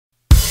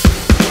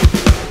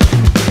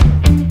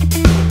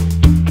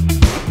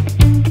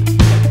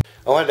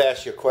I wanted to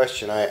ask you a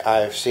question.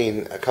 I've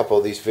seen a couple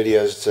of these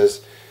videos. It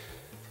says,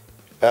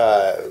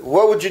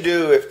 what would you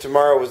do if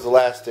tomorrow was the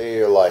last day of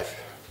your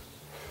life?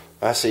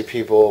 I see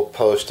people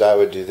post, I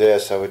would do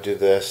this, I would do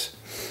this.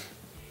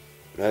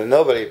 And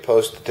nobody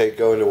posts that they'd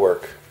go into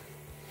work.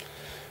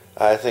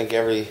 I think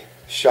every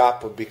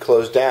shop would be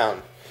closed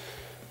down.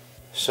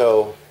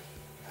 So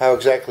how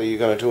exactly are you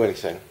going to do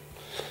anything?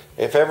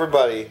 If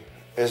everybody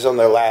is on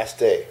their last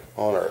day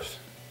on earth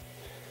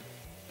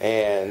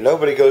and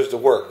nobody goes to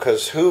work,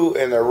 because who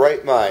in their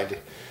right mind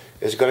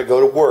is going to go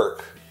to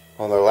work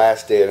on their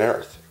last day on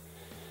earth?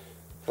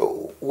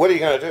 What are you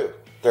going to do?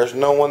 There's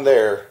no one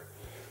there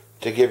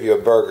to give you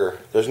a burger.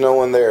 There's no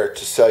one there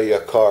to sell you a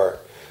car.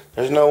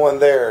 There's no one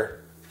there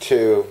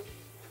to,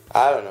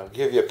 I don't know,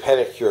 give you a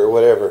pedicure or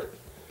whatever.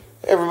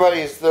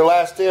 Everybody's their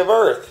last day of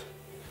earth.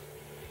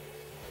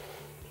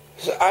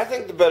 So I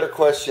think the better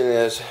question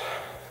is,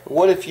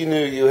 what if you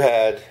knew you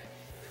had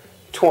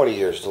 20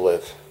 years to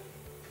live?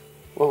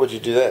 What would you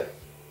do then?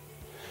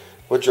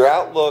 Would your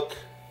outlook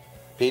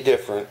be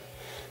different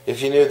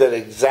if you knew that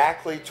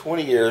exactly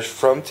 20 years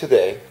from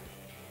today,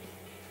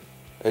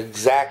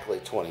 exactly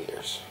 20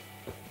 years,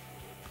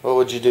 what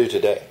would you do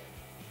today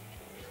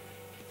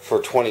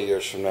for 20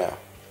 years from now?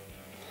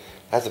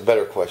 That's a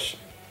better question.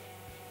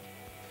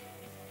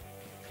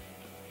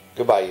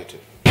 Goodbye, YouTube.